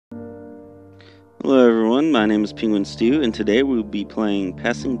Hello everyone, my name is Penguin Stew, and today we will be playing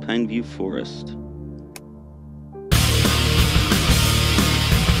Passing Pineview Forest.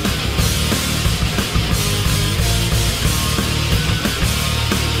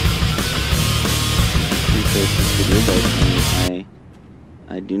 Preface this video by saying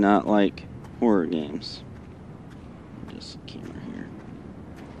I do not like horror games. Just a camera here.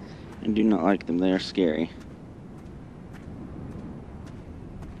 I do not like them, they are scary.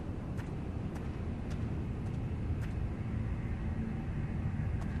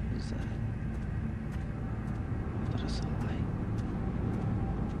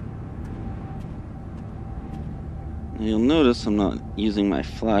 You'll notice I'm not using my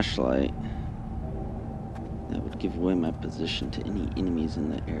flashlight. That would give away my position to any enemies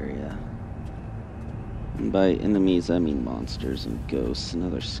in the area. And by enemies, I mean monsters and ghosts and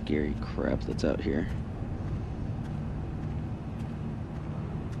other scary crap that's out here.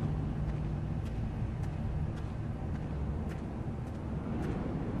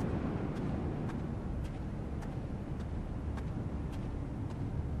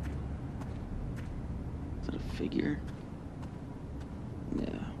 Is that a figure? No.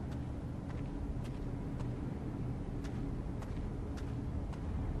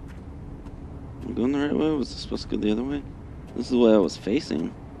 Am I going the right way? Was I supposed to go the other way? This is the way I was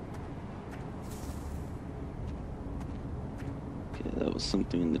facing. Okay, that was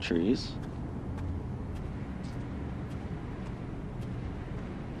something in the trees.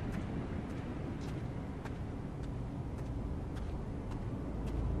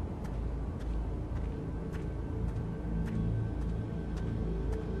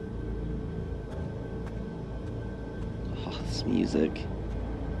 Music.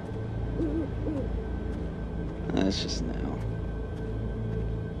 That's just now.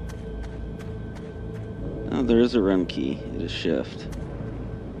 Oh, there is a run key. It is shift.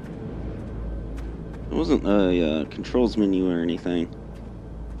 It wasn't a controls menu or anything.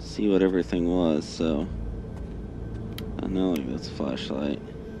 See what everything was, so I know like that's a flashlight.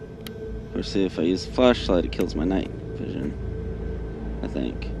 Of course, see if I use flashlight, it kills my night vision. I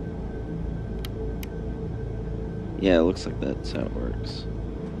think. Yeah, it looks like that's how it works.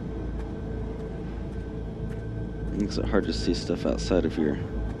 It makes it hard to see stuff outside of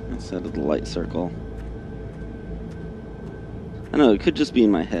the light circle. I know, it could just be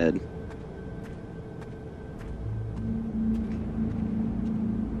in my head.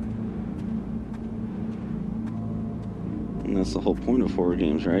 And that's the whole point of horror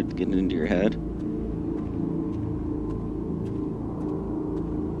games, right? To get it into your head.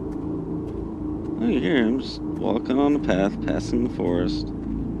 Oh, you're here. I'm just walking on the path, passing the forest.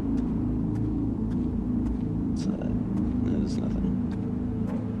 What's that? That is nothing.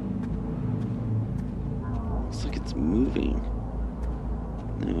 Looks like it's moving.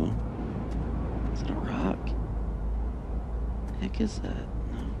 No. Is it a rock? The heck is that?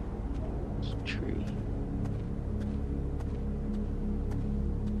 No. It's a tree.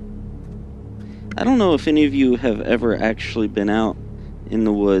 I don't know if any of you have ever actually been out in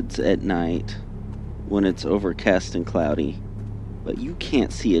the woods at night when it's overcast and cloudy, but you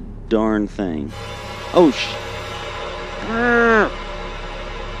can't see a darn thing. Oh,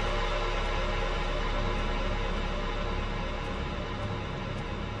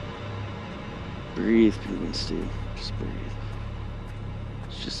 breathe, Penguin Stew. Just breathe.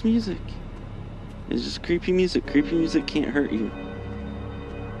 It's just music. It's just creepy music. Creepy music can't hurt you.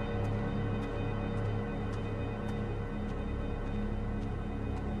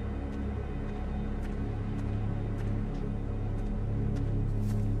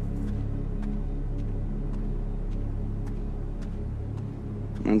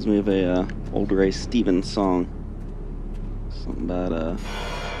 Reminds me of a old Ray Stevens song. Something about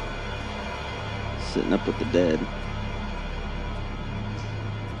sitting up with the dead.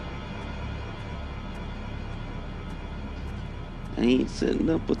 I ain't sitting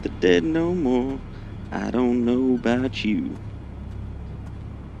up with the dead no more. I don't know about you.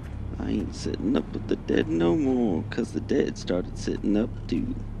 I ain't sitting up with the dead no more, 'cause the dead started sitting up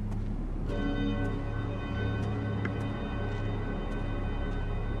too.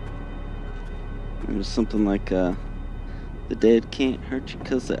 It was something like, the dead can't hurt you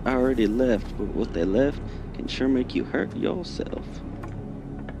 'cause they already left, but what they left can sure make you hurt yourself.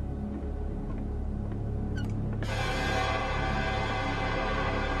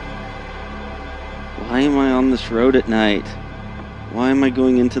 Why am I on this road at night? Why am I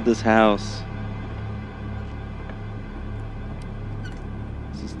going into this house?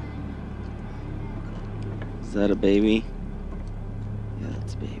 Is that a baby? Yeah,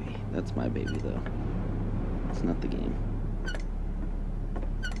 that's a baby. That's my baby, though. It's not the game.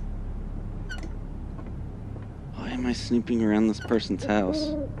 am I snooping around this person's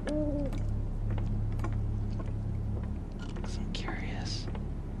house? 'Cause I'm curious.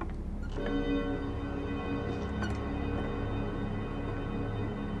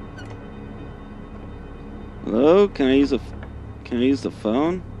 Hello? Can I use the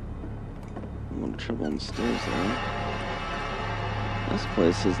phone? I'm a little trouble on the stairs there. This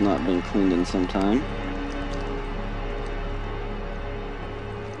place has not been cleaned in some time.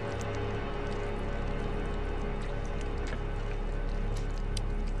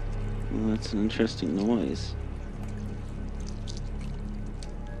 Well, that's an interesting noise.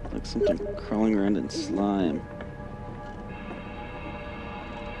 Like something crawling around in slime.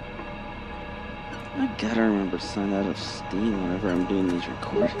 I gotta remember to sign out of Steam whenever I'm doing these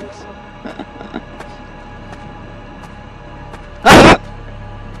recordings. Ah!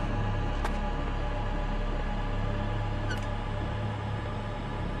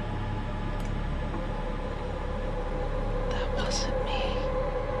 That wasn't me.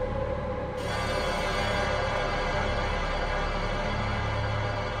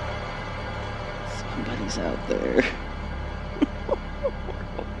 Somebody's out there.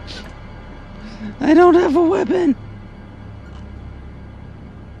 I don't have a weapon!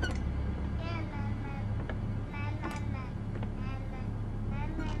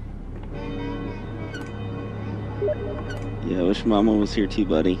 Yeah, I wish Mama was here too,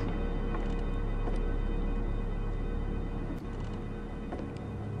 buddy.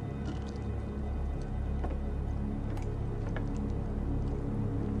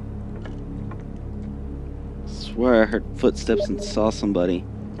 I swear I heard footsteps and saw somebody.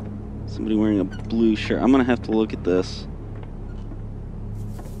 Somebody wearing a blue shirt. I'm gonna have to look at this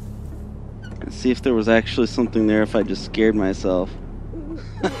and see if there was actually something there, if I just scared myself.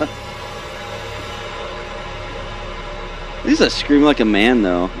 At least I scream like a man,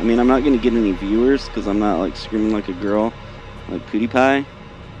 though. I mean, I'm not gonna get any viewers because I'm not like screaming like a girl, like PewDiePie.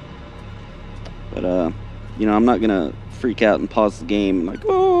 But you know, I'm not gonna freak out and pause the game and like,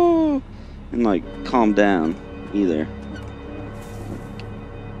 oh, and like calm down either.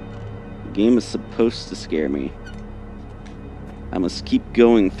 The game is supposed to scare me. I must keep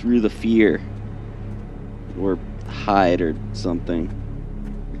going through the fear. Or hide or something.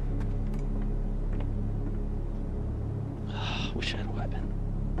 Wish I had a weapon.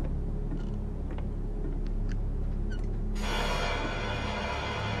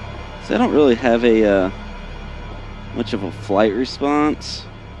 So I don't really have a much of a flight response.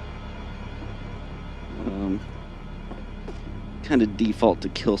 Kind of default to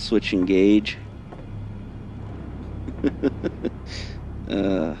kill switch engage.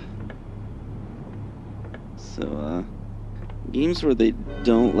 Games where they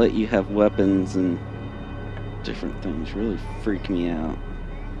don't let you have weapons and different things really freak me out.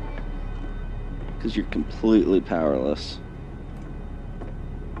 Because you're completely powerless.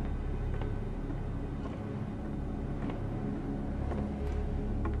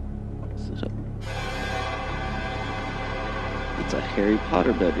 Sit up. It's a Harry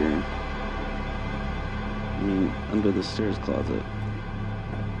Potter bedroom. I mean, under the stairs closet.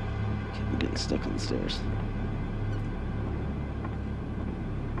 Okay, I'm getting stuck on the stairs.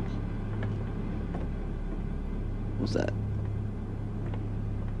 What was that?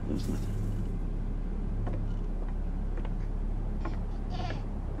 There was nothing.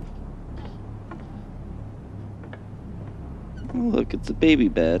 Oh, look, it's a baby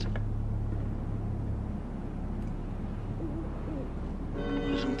bed.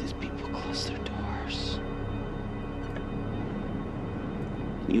 Why don't these people close their doors?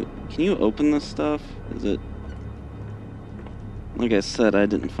 Can you open this stuff? Is it... Like I said, I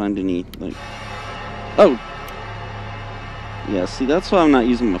didn't find any, like... Oh! Yeah, see, that's why I'm not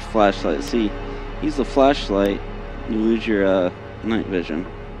using my flashlight. See, use the flashlight, you lose your night vision.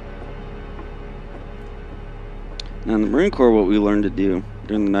 Now in the Marine Corps, what we learned to do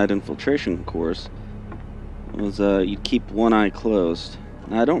during the night infiltration course was you'd keep one eye closed.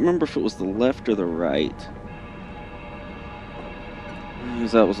 Now I don't remember if it was the left or the right.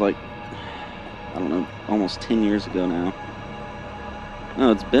 Because that was like, I don't know, almost 10 years ago now.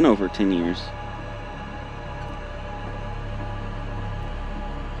 No, it's been over 10 years.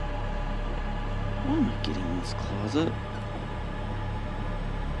 Why am I getting in this closet?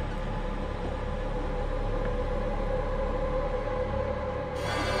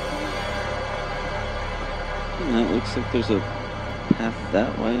 And it looks like there's a path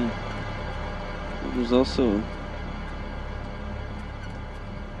that way. There's also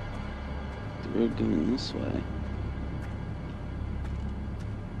the road going this way.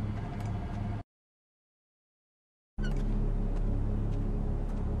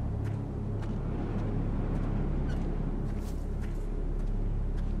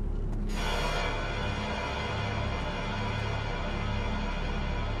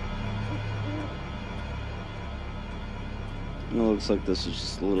 looks like this is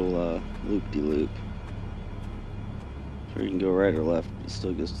just a little loop-de-loop. So you can go right or left, but it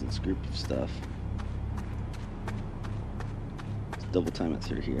still goes to this group of stuff. Let's double time it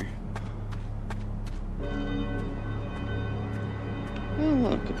through here. Oh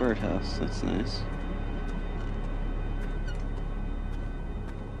look, a birdhouse. That's nice.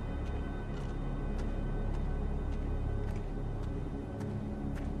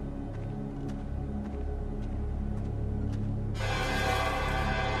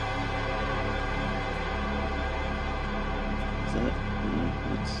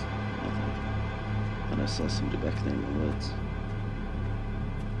 I saw somebody back there in the woods.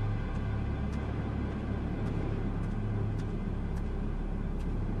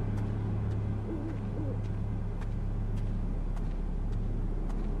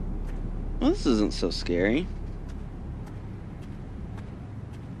 Well, this isn't so scary.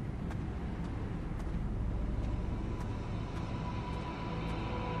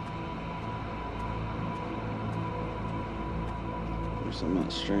 Of course, I'm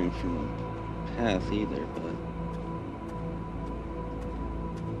not straying from the path either, but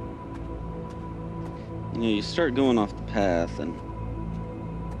you know, you start going off the path and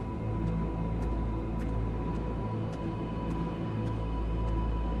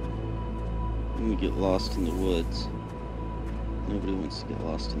you get lost in the woods. Nobody wants to get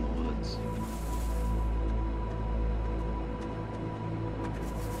lost in the woods.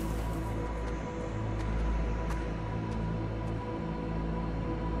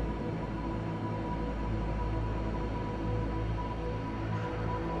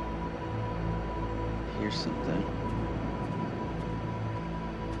 Here's something.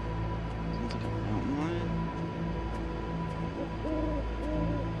 Sounds like a mountain lion.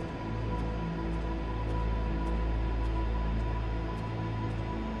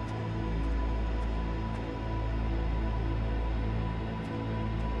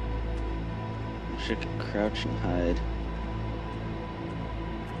 Wish I could crouch and hide.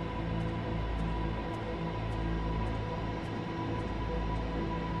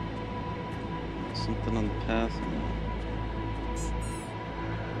 Something on the path? No.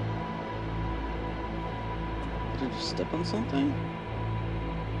 Did I just step on something?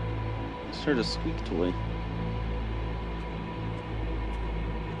 I just heard a squeak toy.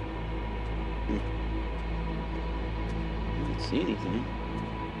 I didn't see anything.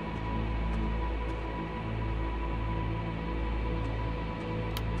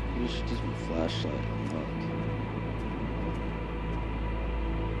 Maybe I should use my flashlight and look.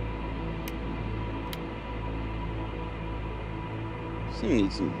 This thing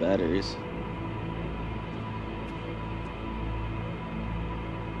needs some batteries.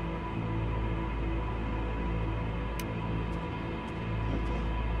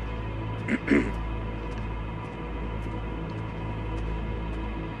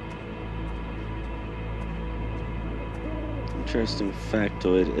 Interesting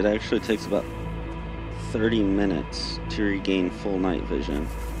factoid, it actually takes about 30 minutes to regain full night vision.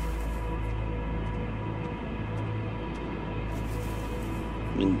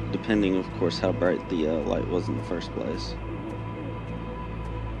 I mean, depending, of course, how bright the light was in the first place.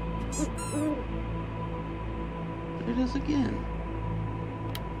 There it is again.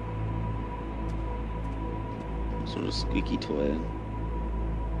 Sort of squeaky toy.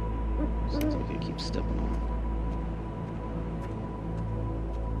 Sounds like I keep stepping on.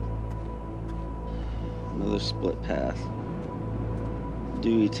 Another split path.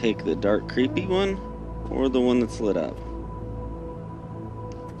 Do we take the dark, creepy one, or the one that's lit up?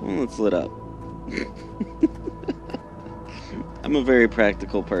 The one that's lit up. I'm a very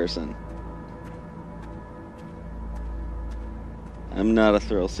practical person. I'm not a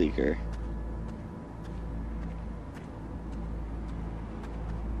thrill seeker.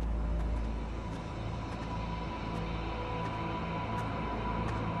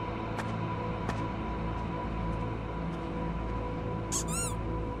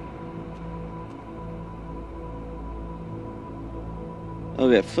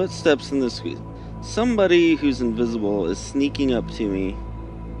 Okay, footsteps in the squeeze. Somebody who's invisible is sneaking up to me.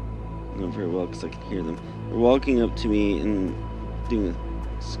 Not very well because I can hear them. They're walking up to me and doing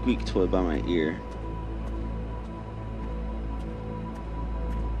a squeak toy by my ear.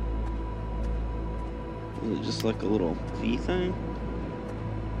 Is it just like a little V thing?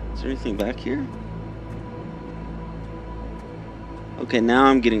 Is there anything back here? Okay, now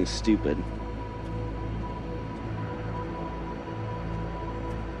I'm getting stupid.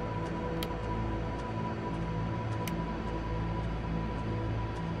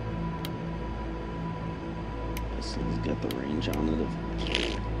 This thing's got the range on it of...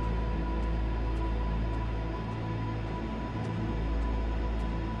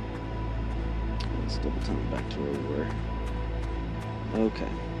 Let's double time back to where we were.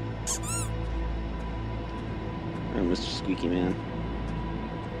 Okay. Alright, Mr. Squeaky Man.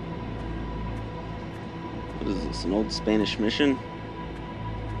 What is this, an old Spanish mission?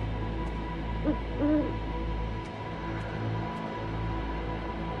 Can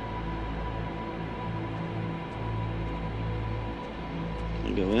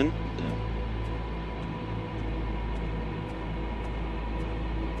I go in? No.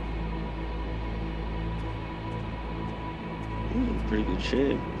 Ooh, pretty good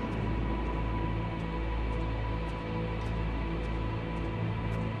shape.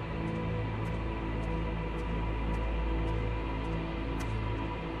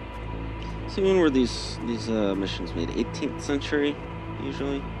 So when were these missions made? 18th century,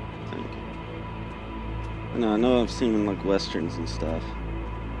 usually, I think. No, I know I've seen them in like westerns and stuff.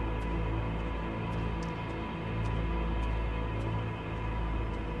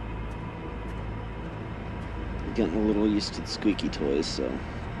 I'm getting a little used to the squeaky toys, so.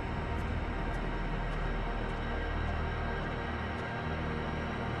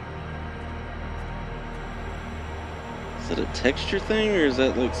 Is that a texture thing, or is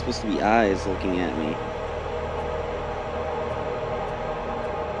that like supposed to be eyes looking at me?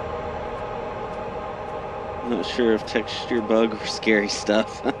 I'm not sure if texture bug or scary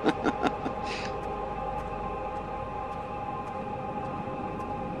stuff.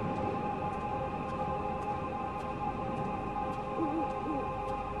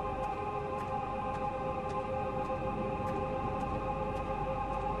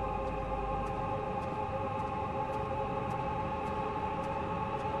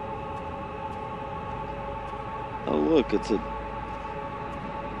 Oh look, it's a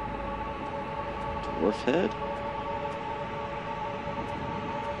dwarf head?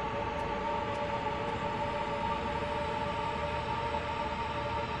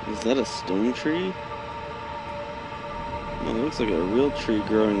 Is that a stone tree? No, it looks like a real tree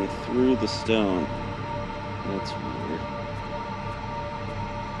growing through the stone. That's weird.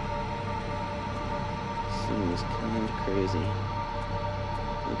 This thing is kind of crazy.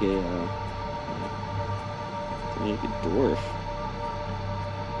 Like a dwarf.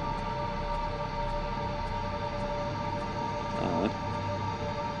 Odd.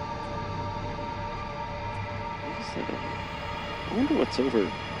 What is that? I wonder what's over.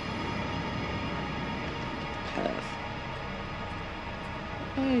 Path.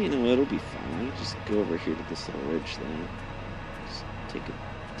 Oh, you know what? It'll be fine. I'll just go over here to this little ridge thing. Just take a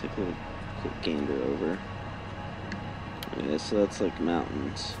little quick gander over. Okay, so that's like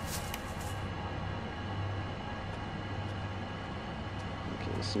mountains.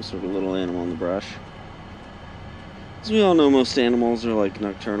 Some sort of little animal in the brush. As we all know, most animals are like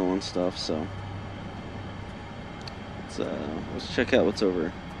nocturnal and stuff, so let's check out what's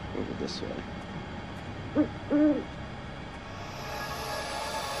over this way. We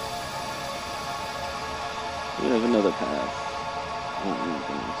have another path.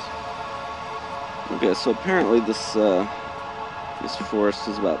 Okay, so apparently this forest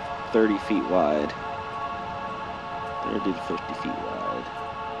is about 30 feet wide. 30 to 50 feet wide.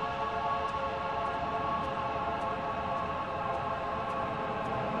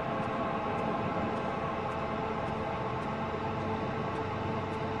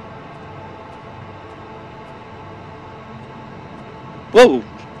 Whoa!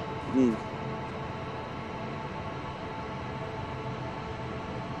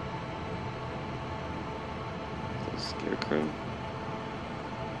 That's a scarecrow.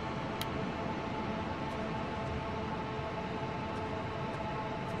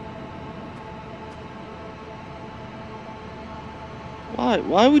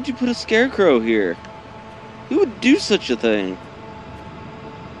 Why would you put a scarecrow here? Who would do such a thing?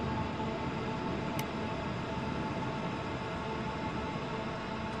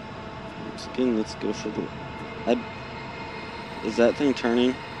 Again, let's go for the... Is that thing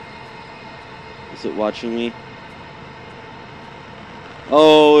turning? Is it watching me?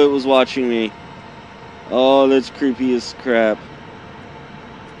 Oh, it was watching me. Oh, that's creepy as crap.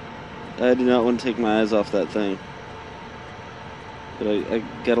 I do not want to take my eyes off that thing. But I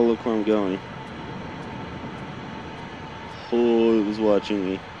gotta look where I'm going. Oh, it was watching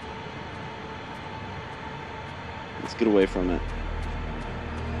me. Let's get away from it.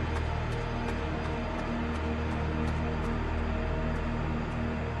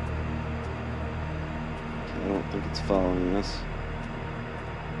 I don't think it's following us.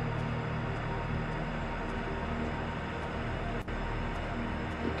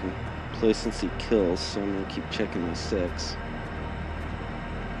 Complacency kills, so I'm gonna keep checking my 6.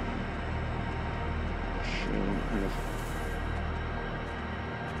 Sure, I don't have.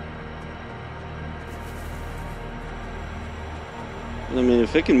 I mean,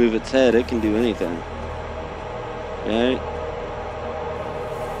 if it can move its head, it can do anything. Right?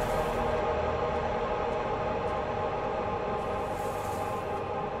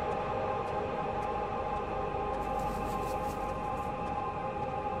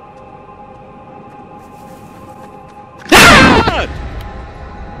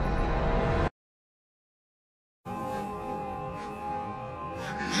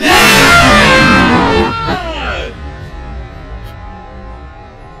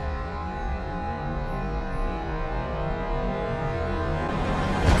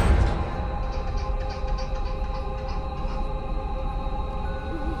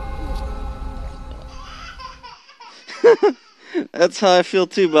 That's how I feel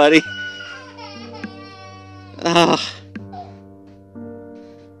too, buddy. Ah.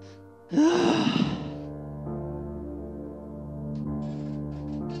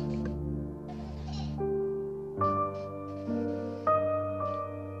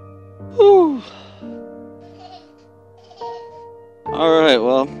 Whew. Alright,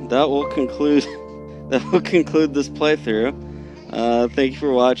 well, that will conclude this playthrough. Thank you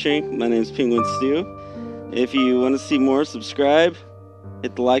for watching. My name is Penguin Stew. If you want to see more, subscribe,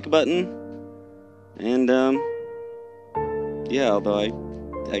 hit the like button, and yeah, although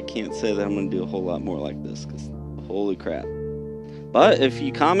I can't say that I'm going to do a whole lot more like this, because holy crap. But if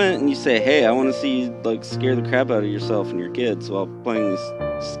you comment and you say, hey, I want to see you like scare the crap out of yourself and your kids while playing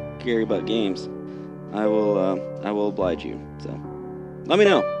these scary butt games, I will oblige you. So let me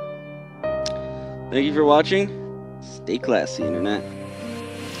know. Thank you for watching. Stay classy, Internet.